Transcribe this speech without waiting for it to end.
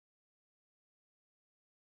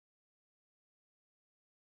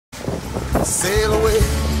Sail away,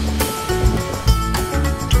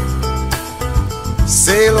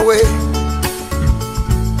 sail away.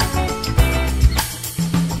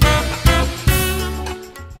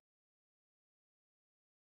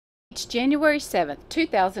 It's January 7th,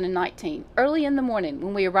 2019, early in the morning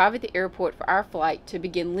when we arrive at the airport for our flight to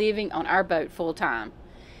begin living on our boat full time.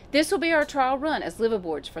 This will be our trial run as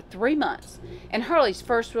liveaboards for 3 months and Harley's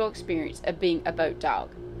first real experience of being a boat dog.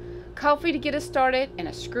 Coffee to get us started and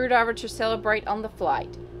a screwdriver to celebrate on the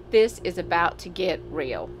flight. This is about to get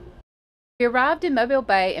real. We arrived in Mobile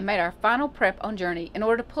Bay and made our final prep on journey in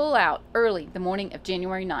order to pull out early the morning of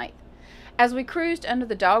January 9th. As we cruised under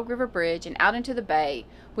the Dog River Bridge and out into the bay,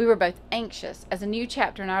 we were both anxious as a new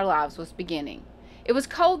chapter in our lives was beginning. It was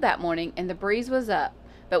cold that morning and the breeze was up,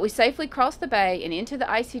 but we safely crossed the bay and into the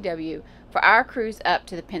ICW for our cruise up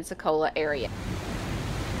to the Pensacola area.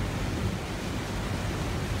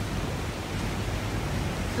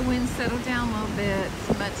 The wind settled down a little bit.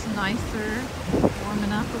 It's much nicer,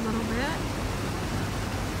 warming up a little bit.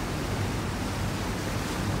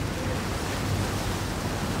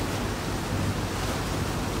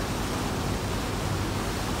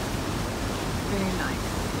 Very nice.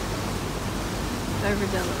 It's over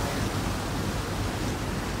Delaware.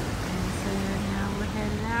 And so now we're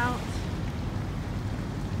headed out.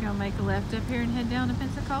 We're gonna make a left up here and head down to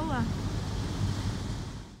Pensacola.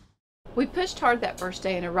 We pushed hard that first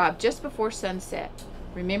day and arrived just before sunset.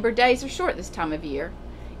 Remember, days are short this time of year.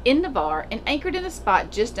 In Navarre and anchored in a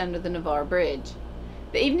spot just under the Navarre Bridge.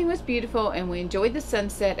 The evening was beautiful and we enjoyed the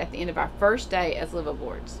sunset at the end of our first day as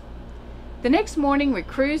liveaboards. The next morning we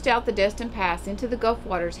cruised out the Destin Pass into the Gulf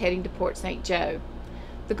waters heading to Port St. Joe.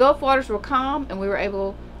 The Gulf waters were calm and we were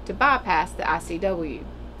able to bypass the ICW.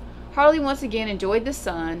 Harley once again enjoyed the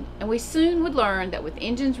sun, and we soon would learn that with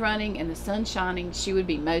engines running and the sun shining, she would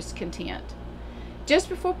be most content. Just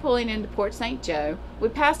before pulling into Port St. Joe, we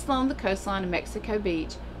passed along the coastline of Mexico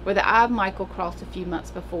Beach, where the Eye of Michael crossed a few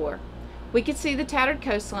months before. We could see the tattered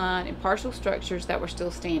coastline and partial structures that were still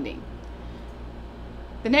standing.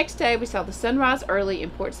 The next day, we saw the sunrise early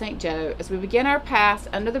in Port St. Joe as we began our pass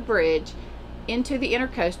under the bridge into the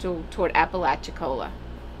intercoastal toward Apalachicola.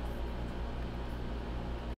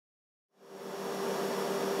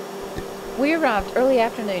 We arrived early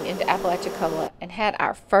afternoon into Apalachicola and had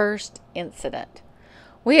our first incident.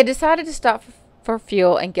 We had decided to stop for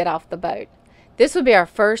fuel and get off the boat. This would be our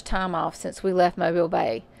first time off since we left Mobile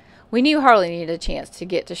Bay. We knew Harley needed a chance to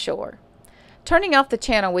get to shore. Turning off the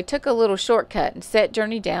channel, we took a little shortcut and set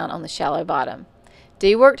Journey down on the shallow bottom.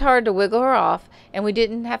 Dee worked hard to wiggle her off, and we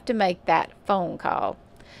didn't have to make that phone call.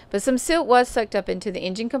 But some silt was sucked up into the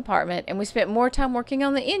engine compartment, and we spent more time working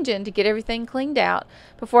on the engine to get everything cleaned out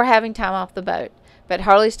before having time off the boat. But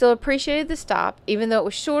Harley still appreciated the stop, even though it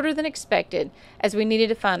was shorter than expected, as we needed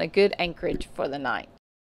to find a good anchorage for the night.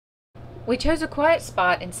 We chose a quiet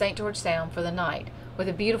spot in St. George Sound for the night, with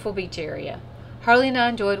a beautiful beach area. Harley and I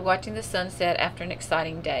enjoyed watching the sunset after an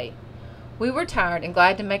exciting day. We were tired and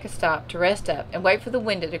glad to make a stop to rest up and wait for the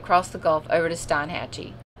wind to cross the Gulf over to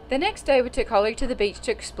Steinhatchee. The next day we took Harley to the beach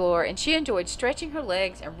to explore, and she enjoyed stretching her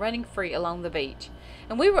legs and running free along the beach.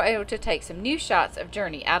 And we were able to take some new shots of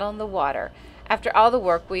Journey out on the water after all the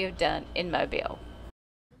work we have done in Mobile.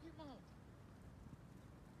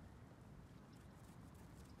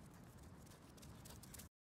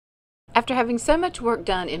 After having so much work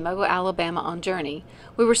done in Mobile, Alabama on Journey,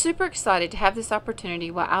 we were super excited to have this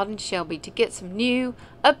opportunity while out in Shelby to get some new,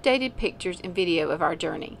 updated pictures and video of our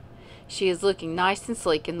journey. She is looking nice and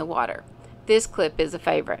sleek in the water. This clip is a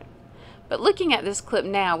favorite. But looking at this clip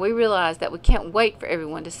now, we realize that we can't wait for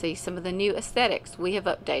everyone to see some of the new aesthetics we have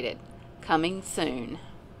updated. Coming soon.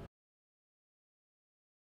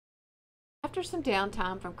 After some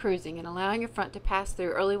downtime from cruising and allowing a front to pass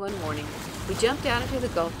through early one morning, we jumped out into the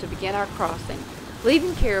Gulf to begin our crossing,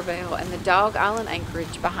 leaving Caravel and the Dog Island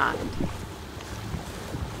anchorage behind.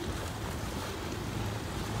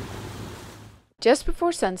 Just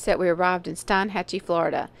before sunset, we arrived in Steinhatchee,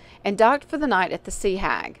 Florida, and docked for the night at the Sea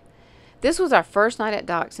Hag. This was our first night at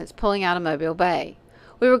dock since pulling out of Mobile Bay.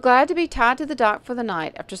 We were glad to be tied to the dock for the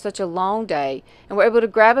night after such a long day, and were able to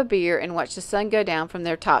grab a beer and watch the sun go down from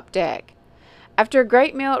their top deck. After a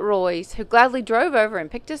great meal at Roy's, who gladly drove over and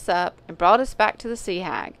picked us up and brought us back to the Sea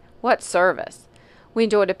Hag. What service! We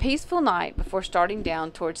enjoyed a peaceful night before starting down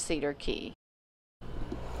towards Cedar Key.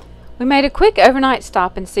 We made a quick overnight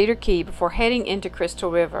stop in Cedar Key before heading into Crystal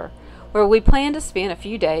River, where we planned to spend a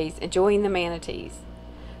few days enjoying the manatees.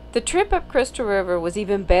 The trip up Crystal River was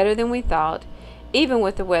even better than we thought, even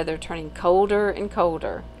with the weather turning colder and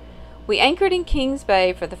colder. We anchored in Kings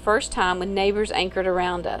Bay for the first time with neighbors anchored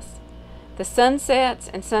around us. The sunsets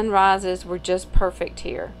and sunrises were just perfect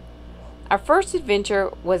here. Our first adventure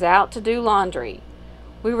was out to do laundry.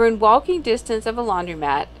 We were in walking distance of a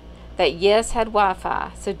laundromat that, yes, had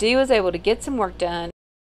Wi-Fi, so Dee was able to get some work done.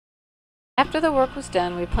 After the work was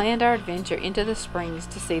done, we planned our adventure into the springs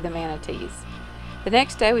to see the manatees. The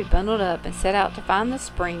next day we bundled up and set out to find the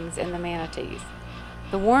springs and the manatees.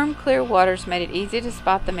 The warm, clear waters made it easy to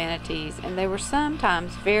spot the manatees, and they were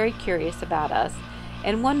sometimes very curious about us,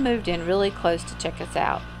 and one moved in really close to check us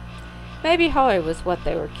out. Maybe Holly was what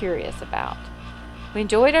they were curious about. We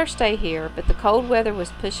enjoyed our stay here, but the cold weather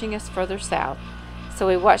was pushing us further south, so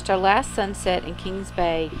we watched our last sunset in Kings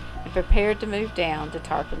Bay and prepared to move down to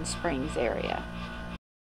Tarpon Springs area.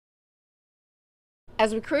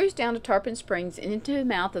 As we cruised down to Tarpon Springs and into the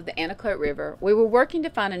mouth of the Anaclote River, we were working to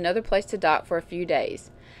find another place to dock for a few days,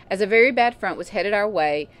 as a very bad front was headed our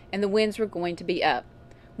way and the winds were going to be up.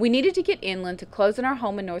 We needed to get inland to close on our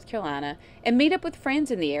home in North Carolina and meet up with friends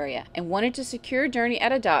in the area, and wanted to secure a journey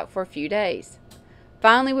at a dock for a few days.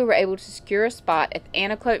 Finally, we were able to secure a spot at the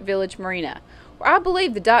Anaclote Village Marina, where I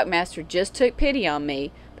believe the dockmaster just took pity on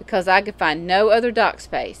me because I could find no other dock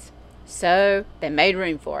space. So they made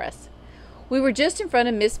room for us. We were just in front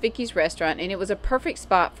of Miss Vicky's restaurant, and it was a perfect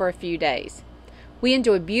spot for a few days. We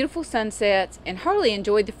enjoyed beautiful sunsets, and Harley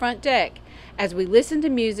enjoyed the front deck as we listened to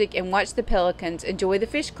music and watched the pelicans enjoy the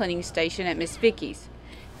fish cleaning station at Miss Vicky's.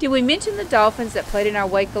 Did we mention the dolphins that played in our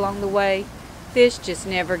wake along the way? Fish just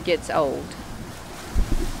never gets old.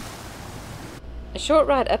 A short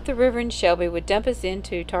ride up the river in Shelby would dump us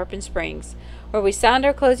into Tarpon Springs, where we signed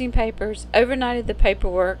our closing papers, overnighted the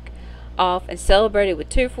paperwork off, and celebrated with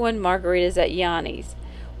 2-for-1 margaritas at Yanni's.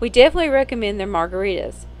 We definitely recommend their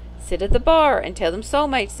margaritas. Sit at the bar and tell them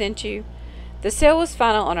Soulmate sent you. The sale was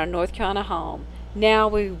final on our North Carolina home. Now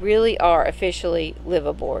we really are officially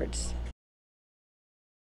LiveAboards.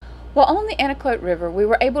 While on the Anaclote River, we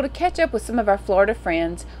were able to catch up with some of our Florida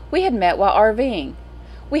friends we had met while RVing.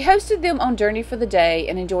 We hosted them on Journey for the day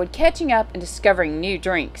and enjoyed catching up and discovering new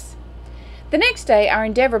drinks. The next day, our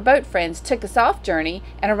Endeavor boat friends took us off Journey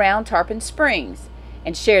and around Tarpon Springs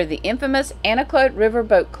and shared the infamous Anaclote River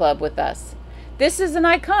Boat Club with us. This is an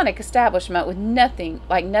iconic establishment with nothing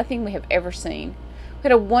we have ever seen. We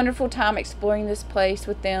had a wonderful time exploring this place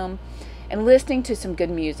with them and listening to some good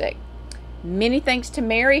music. Many thanks to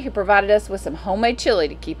Mary, who provided us with some homemade chili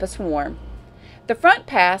to keep us warm. The front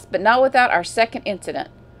passed, but not without our second incident.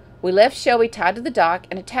 We left Shelby tied to the dock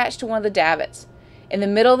and attached to one of the davits. In the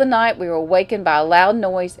middle of the night, we were awakened by a loud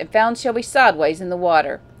noise and found Shelby sideways in the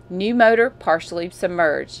water, new motor partially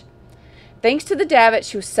submerged. Thanks to the davit,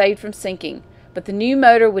 she was saved from sinking, but the new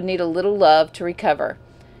motor would need a little love to recover.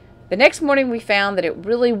 The next morning, we found that it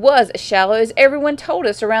really was as shallow as everyone told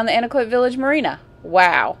us around the Anaclote Village Marina.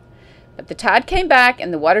 Wow! But the tide came back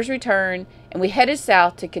and the waters returned, and we headed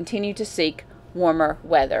south to continue to seek warmer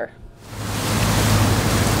weather.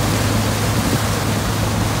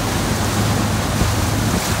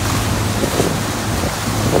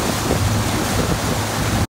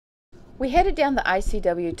 We headed down the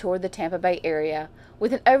ICW toward the Tampa Bay area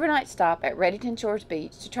with an overnight stop at Reddington Shores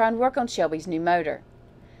Beach to try and work on Shelby's new motor.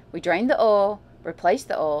 We drained the oil, replaced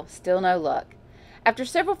the oil, still no luck. After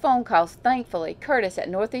several phone calls, thankfully, Curtis at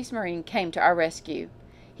Northeast Marine came to our rescue.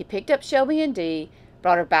 He picked up Shelby and Dee,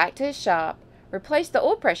 brought her back to his shop, replaced the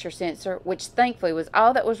oil pressure sensor, which thankfully was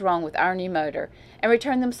all that was wrong with our new motor, and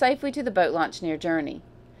returned them safely to the boat launch near Journey.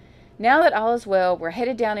 Now that all is well, we're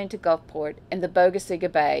headed down into Gulfport in the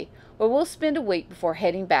Bogasiga Bay, where we'll spend a week before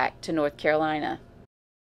heading back to North Carolina.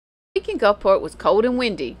 The week in Gulfport was cold and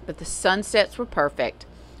windy, but the sunsets were perfect.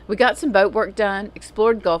 We got some boat work done,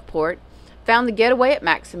 explored Gulfport, found the getaway at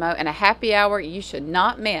Maximo, and a happy hour you should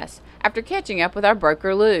not miss after catching up with our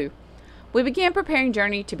broker Lou. We began preparing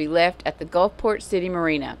Journey to be left at the Gulfport City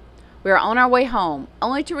Marina. We are on our way home,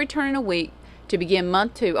 only to return in a week to begin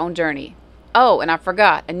month 2 on Journey. Oh, and I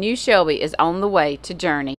forgot, a new Shelby is on the way to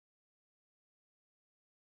Journey.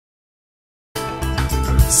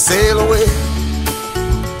 Sail away,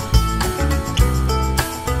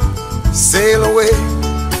 sail away.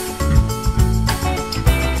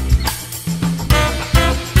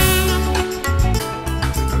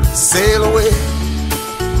 Sail away,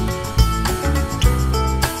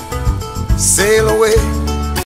 sail away.